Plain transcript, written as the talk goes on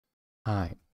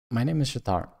Hi, my name is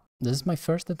Sjatar. This is my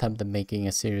first attempt at making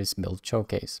a serious build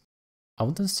showcase. I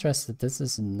want to stress that this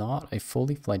is not a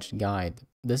fully fledged guide.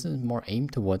 This is more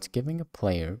aimed towards giving a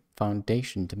player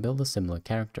foundation to build a similar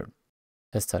character.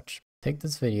 As such, take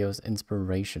this video as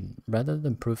inspiration rather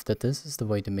than proof that this is the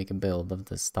way to make a build of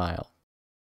this style.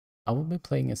 I will be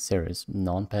playing a serious,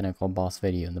 non-pinnacle boss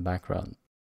video in the background.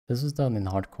 This was done in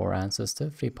Hardcore Ancestor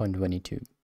 3.22.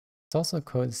 It's also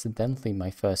coincidentally my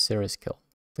first serious kill.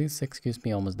 Please excuse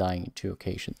me almost dying on 2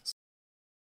 occasions.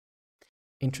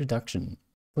 Introduction.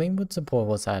 Flamewood support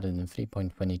was added in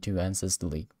 3.22 Ancestor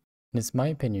League, and it's my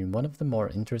opinion one of the more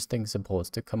interesting supports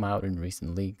to come out in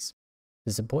recent leagues.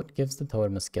 The support gives the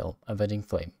totem a skill, Avenging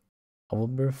Flame. I will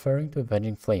be referring to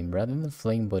Avenging Flame rather than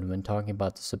Flamewood when talking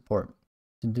about the support,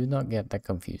 so do not get that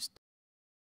confused.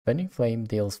 Avenging Flame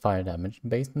deals fire damage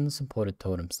based on the supported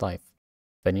totem's life.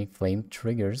 Avenging Flame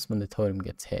triggers when the totem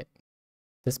gets hit.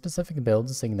 This specific build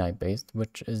is Ignite based,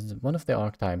 which is one of the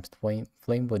archetypes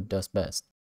Flamewood does best.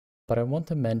 But I want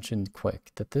to mention quick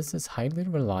that this is highly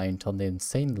reliant on the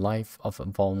insane life of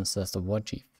Ancestor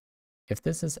Warchief. If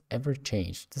this is ever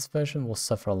changed, this version will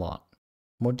suffer a lot.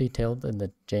 More detailed in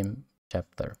the gym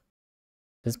chapter.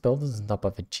 This build is on top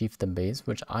of a Chieftain base,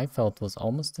 which I felt was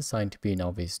almost designed to be an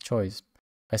obvious choice.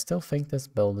 I still think this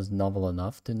build is novel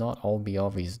enough to not all be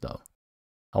obvious though.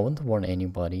 I want to warn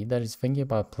anybody that is thinking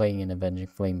about playing an Avenging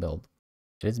Flame build.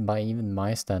 It is by even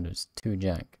my standards too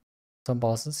jank. Some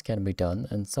bosses can be done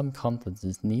and some content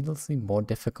is needlessly more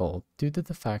difficult due to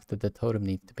the fact that the totem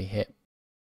needs to be hit.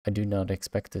 I do not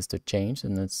expect this to change,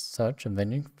 and as such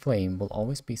Avenging Flame will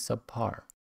always be subpar.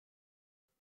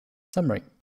 Summary.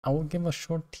 I will give a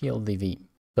short TLDV.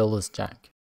 Build is jank.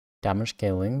 Damage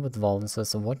scaling with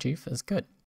Ancestor Warchief is good.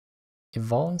 If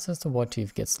Ancestor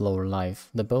Warchief gets lower life,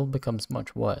 the build becomes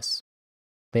much worse.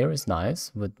 Clear is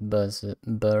nice, with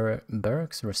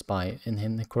Berserk's Respite and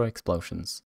Necro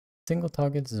Explosions. Single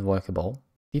target is workable.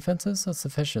 Defenses are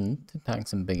sufficient to tank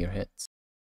some bigger hits.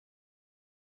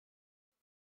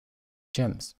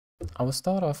 Gems. I will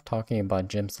start off talking about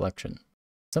gem selection.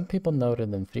 Some people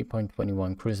noted in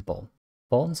 3.21 Crucible,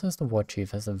 Ancestor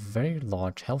Warchief has a very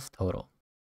large health total.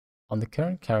 On the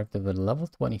current character with level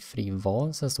 23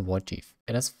 Ancestor Warchief,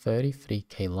 it has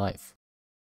 33k life,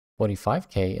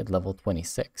 45k at level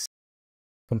 26.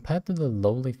 Compared to the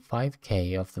lowly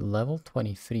 5k of the level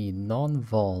 23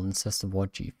 non-Ancestor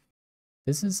Warchief,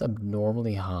 this is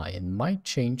abnormally high and might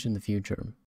change in the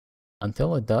future.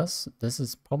 Until it does, this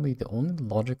is probably the only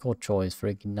logical choice for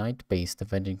Ignite-based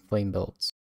Avenging Flame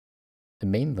builds. The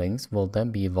main links will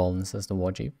then be Ancestor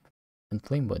Warchief and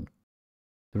Flamewood.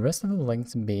 The rest of the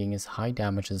links being as high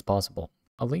damage as possible.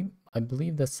 I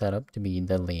believe the setup to be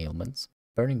deadly ailments,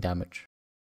 burning damage,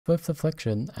 swift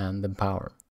affliction, and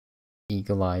empower.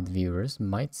 Eagle-eyed viewers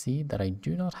might see that I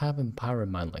do not have empower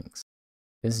in my links.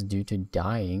 This is due to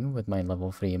dying with my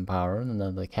level 3 empower on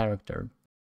another character.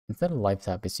 Instead, a life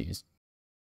tap is used.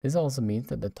 This also means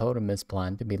that the totem is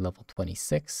planned to be level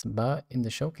 26, but in the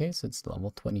showcase it's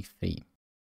level 23.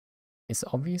 It's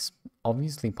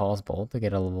obviously possible to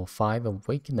get a level 5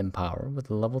 Awakened Empower with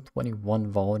a level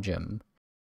 21 Vol Gem.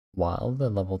 While the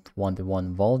level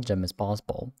 21 Vol Gem is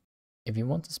possible, if you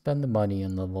want to spend the money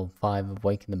on level 5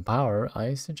 Awakened Empower,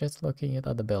 I suggest looking at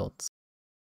other builds.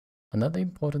 Another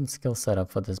important skill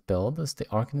setup for this build is the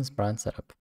Arcanist Brand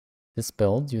setup. This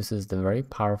build uses the very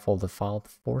powerful Defiled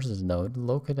Forces node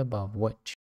located above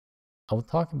Witch. I will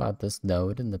talk about this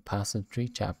node in the Passive Tree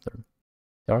chapter.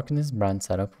 The Arcanist Brand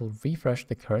setup will refresh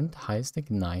the current highest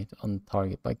ignite on the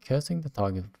target by cursing the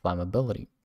target with flammability.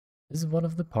 This is one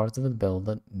of the parts of the build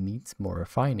that needs more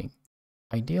refining.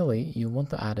 Ideally, you want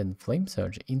to add in Flame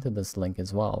Surge into this link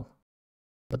as well.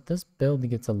 But this build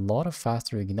gets a lot of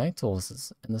faster ignite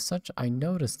sources, and as such I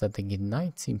noticed that the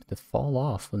ignite seems to fall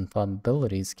off when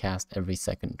flammability is cast every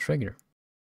second trigger.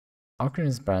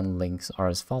 Arcanist Brand links are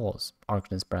as follows: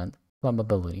 Arcanist Brand,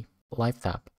 Flammability, Life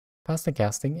Tap, faster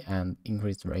casting, and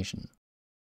increased duration.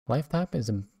 Life Tap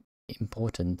is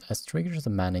important as triggers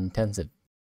are mana intensive.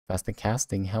 Faster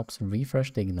casting helps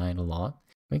refresh the ignite a lot,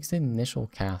 makes the initial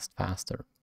cast faster.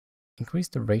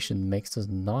 Increased duration makes us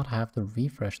not have to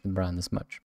refresh the brand as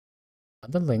much.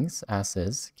 Other links, as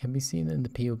is, can be seen in the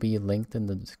POB linked in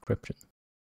the description.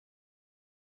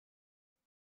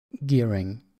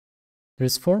 Gearing.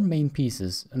 There's 4 main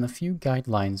pieces and a few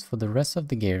guidelines for the rest of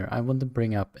the gear I want to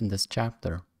bring up in this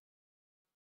chapter.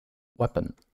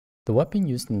 Weapon. The weapon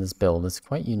used in this build is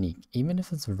quite unique, even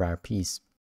if it's a rare piece.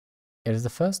 It is the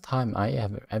first time I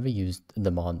have ever used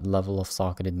the mod Level of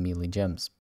Socketed Melee Gems.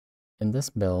 In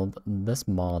this build, this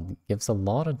mod gives a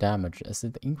lot of damage as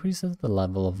it increases the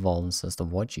level of Ancestor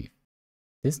Warchief.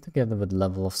 This together with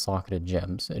level of socketed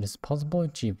gems, it is possible to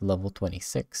achieve level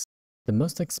 26, the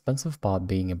most expensive part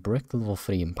being a brick level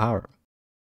 3 in power.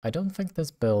 I don't think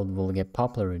this build will get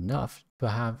popular enough to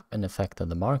have an effect on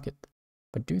the market,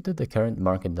 but due to the current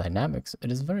market dynamics,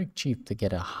 it is very cheap to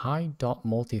get a high dot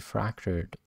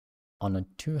multi-fractured on a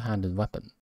two-handed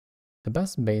weapon. The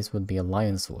best base would be a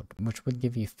lion sword, which would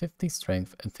give you 50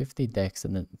 strength and 50 dex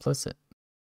in implicit.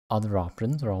 Other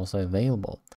options are also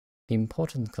available. The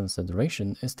important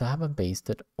consideration is to have a base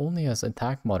that only has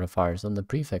attack modifiers on the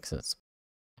prefixes,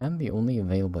 and the only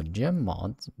available gem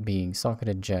mods being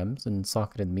socketed gems and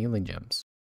socketed melee gems.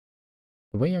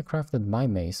 The way I crafted my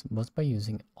mace was by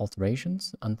using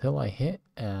alterations until I hit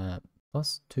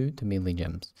 +2 to melee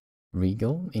gems.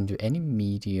 Regal into any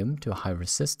medium to high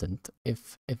resistant.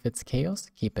 If it's chaos,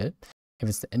 keep it. If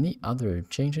it's any other,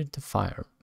 change it to fire.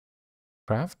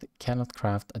 Craft cannot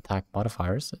craft attack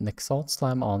modifiers and exalt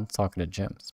slam on socketed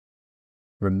gems.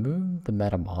 Remove the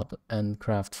meta mod and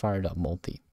craft fire dot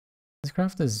multi. This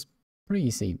craft is pretty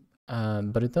easy,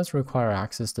 but it does require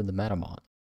access to the meta mod.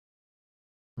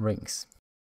 Rings.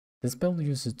 This build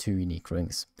uses two unique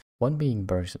rings, one being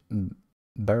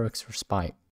Barracks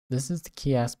Respite. This is the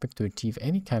key aspect to achieve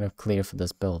any kind of clear for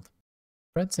this build.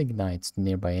 Spreads ignites to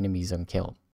nearby enemies on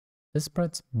kill. This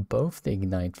spreads both the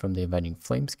ignite from the Avenging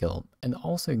Flame skill and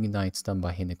also ignites done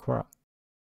by Hinekora.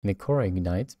 Hinekora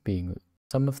ignites being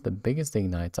some of the biggest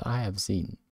ignites I have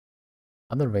seen.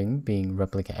 Other ring being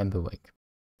Replica Emberwake.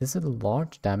 This is a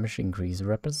large damage increase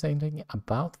representing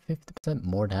about 50%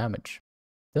 more damage.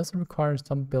 It does require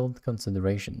some build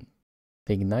consideration.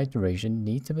 The ignite duration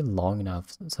needs to be long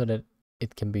enough so that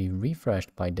it can be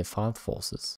refreshed by defiled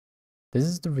forces. This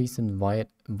is the reason why it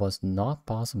was not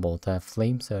possible to have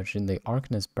Flame Surge in the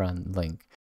Arcanist brand link,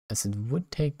 as it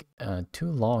would take too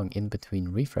long in between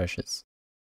refreshes.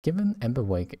 Given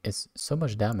Emberwake is so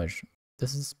much damage,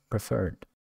 this is preferred.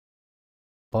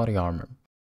 Body armor.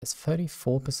 As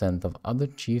 34% of other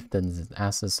chieftains in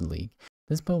Ashes League,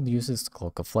 this build uses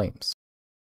Cloak of Flames.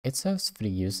 It serves three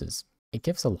uses. It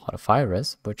gives a lot of fire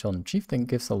res, which on Chieftain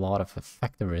gives a lot of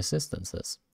effective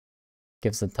resistances. It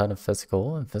gives a ton of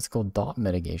physical and physical dot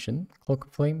mitigation. Cloak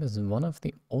of Flame is one of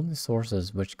the only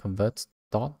sources which converts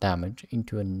dot damage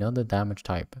into another damage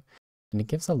type, and it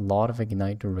gives a lot of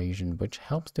ignite duration, which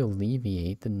helps to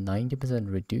alleviate the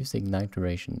 90% reduced ignite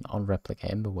duration on Replica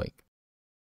Emberwake.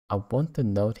 I want to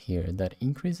note here that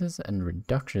increases and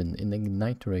reduction in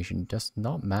ignite duration does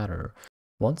not matter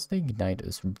once the ignite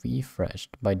is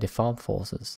refreshed by default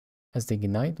forces, as the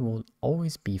ignite will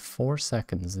always be 4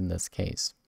 seconds in this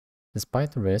case.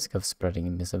 Despite the risk of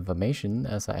spreading misinformation,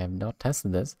 as I have not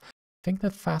tested this, I think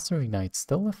that faster ignite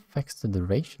still affects the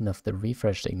duration of the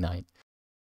refreshed ignite,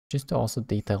 just to also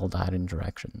detail that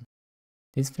interaction.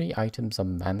 These three items are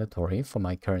mandatory for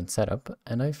my current setup,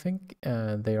 and I think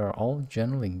they are all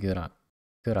generally good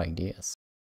ideas.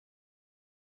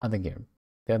 Other gear.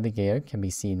 The other gear can be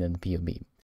seen in the POB.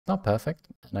 Not perfect,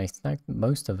 and I snagged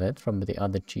most of it from the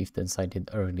other chieftains I did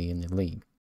early in the league.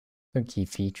 The key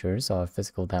features are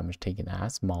physical damage taken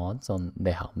as mods on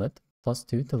the helmet,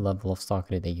 +2 to level of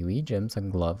socketed AoE gems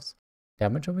and gloves,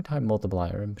 damage over time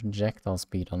multiplier, and projectile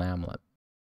speed on amulet.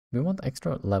 We want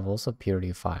extra levels of purity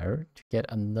of fire to get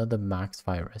another max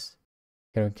virus.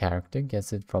 Current character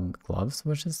gets it from gloves,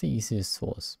 which is the easiest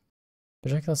source.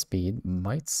 Projectile speed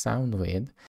might sound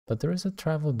weird, but there is a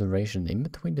travel duration in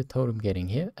between the totem getting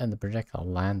hit and the projectile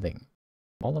landing.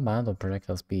 Small amount of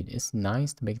projectile speed is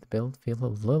nice to make the build feel a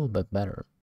little bit better.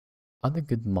 Other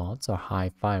good mods are high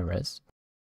fire res,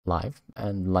 life,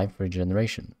 and life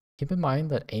regeneration. Keep in mind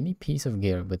that any piece of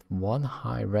gear with one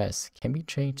high res can be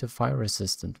changed to fire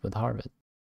resistant with Harvest,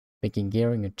 making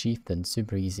gearing a chieftain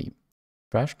super easy.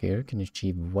 Trash gear can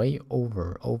achieve way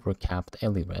over capped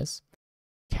Ellie res,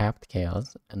 capped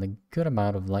chaos, and a good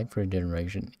amount of life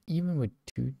regeneration even with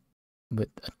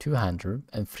a two-hander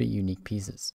and 3 unique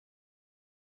pieces.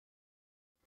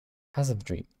 Passive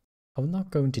tree. I will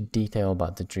not go into detail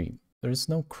about the tree. There is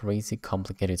no crazy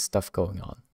complicated stuff going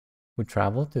on. We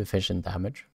travel to efficient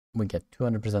damage, we get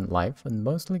 200% life, and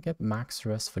mostly get max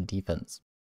rest for defense.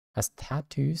 As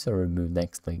tattoos are removed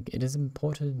next link, it is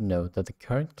important to note that the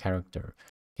current character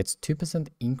gets 2%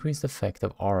 increased effect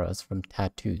of auras from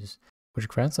tattoos, which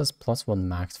grants us +1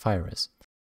 max fire res.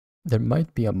 There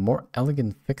might be a more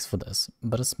elegant fix for this,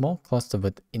 but a small cluster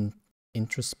with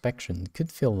introspection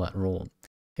could fill that role.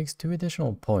 It takes 2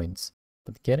 additional points,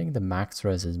 but getting the max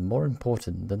res is more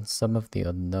important than some of the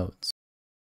other nodes.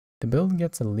 The build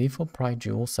gets a lethal pride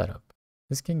jewel setup.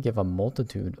 This can give a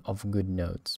multitude of good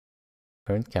nodes.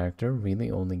 Current character really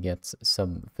only gets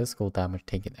some physical damage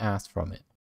taken as from it.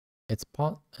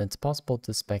 It's possible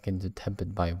to spec into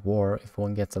Tempted by War if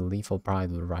one gets a lethal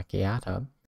pride with Rakiata.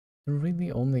 They're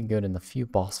really only good in a few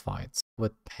boss fights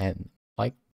with Pen,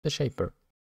 like the Shaper.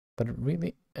 But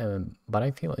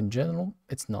I feel in general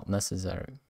it's not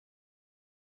necessary.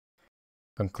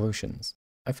 Conclusions.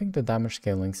 I think the damage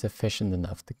scaling is sufficient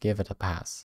enough to give it a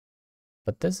pass.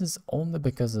 But this is only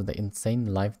because of the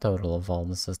insane life total of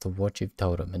Valnacesta Warchief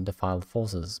Totem in Defiled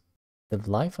Forces. If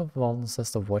the life of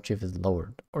Valnacesta Warchief is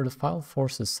lowered, or Defiled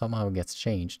Forces somehow gets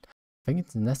changed, I think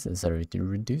it's necessary to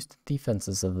reduce the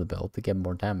defenses of the build to get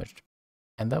more damage,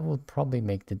 and that will probably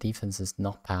make the defenses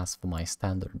not pass for my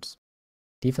standards.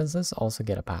 Defenses also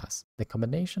get a pass. The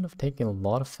combination of taking a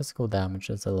lot of physical damage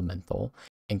as elemental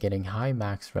and getting high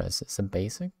max res is a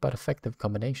basic but effective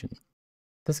combination.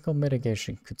 Physical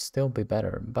mitigation could still be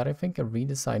better, but I think a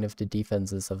redesign of the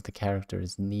defenses of the character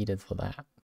is needed for that.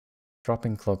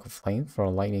 Dropping Cloak of Flame for a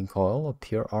lightning coil or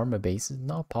pure armor base is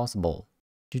not possible,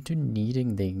 due to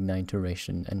needing the ignite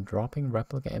duration, and dropping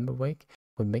Replica Emberwake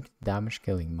would make the damage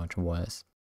killing much worse.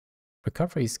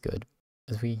 Recovery is good,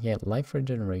 as we get life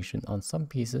regeneration on some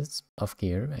pieces of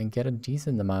gear and get a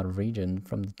decent amount of regen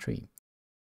from the tree.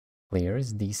 Clear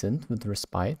is decent with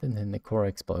respite and in the core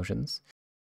explosions.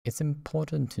 It's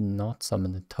important to not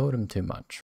summon the totem too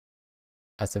much,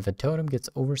 as if a totem gets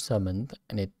oversummoned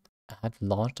and it had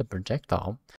launched a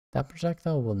projectile, that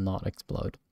projectile will not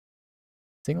explode.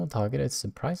 Single target is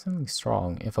surprisingly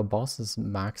strong if a boss is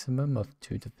maximum of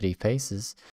 2 to 3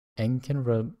 phases and can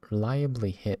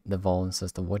reliably hit the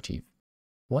Valnacesta Warchief.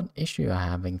 One issue I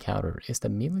have encountered is that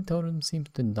melee totem seems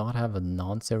to not have a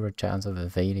non-zero chance of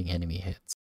evading enemy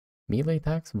hits. Melee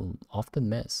attacks will often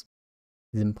miss.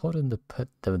 It's important to put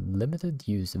the limited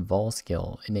use Vol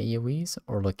skill in AoEs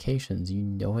or locations you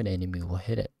know an enemy will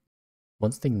hit it.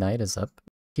 Once the ignite is up,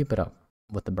 keep it up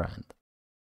with the brand.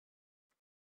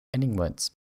 Ending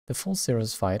words. The full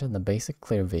series fight and the basic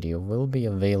clear video will be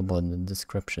available in the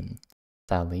description.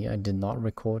 Sadly, I did not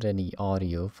record any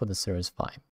audio for the series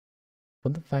fight. I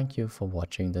want to thank you for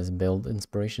watching this build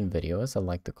inspiration video, as I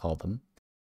like to call them.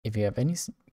 If you have any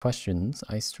questions,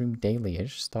 I stream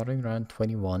daily-ish starting around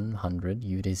 2100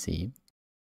 UTC.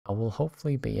 I will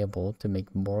hopefully be able to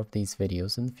make more of these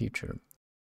videos in the future.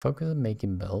 Focus on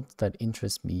making builds that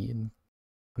interest me, and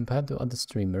compared to other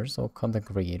streamers or content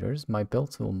creators, my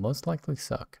builds will most likely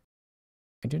suck.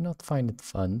 I do not find it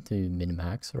fun to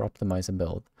min-max or optimize a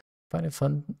build. I find it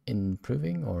fun in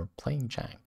improving or playing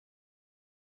Chang.